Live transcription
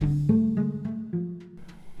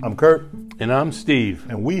I'm Kurt. And I'm Steve.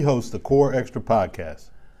 And we host the Core Extra Podcast,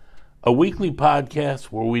 a weekly podcast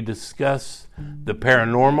where we discuss the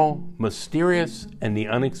paranormal, mysterious, and the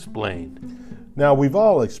unexplained. Now, we've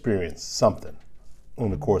all experienced something in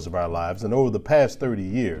the course of our lives, and over the past 30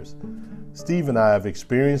 years, Steve and I have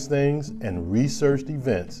experienced things and researched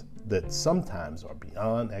events that sometimes are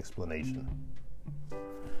beyond explanation.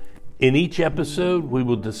 In each episode, we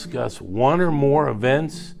will discuss one or more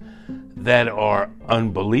events that are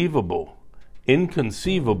unbelievable,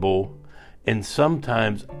 inconceivable, and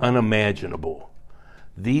sometimes unimaginable.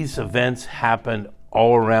 These events happen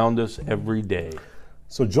all around us every day.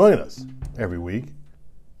 So join us every week.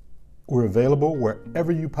 We're available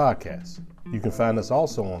wherever you podcast. You can find us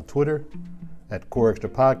also on Twitter at Core Extra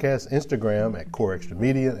Podcast, Instagram at Core Extra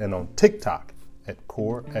Media, and on TikTok at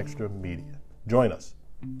Core Extra Media. Join us.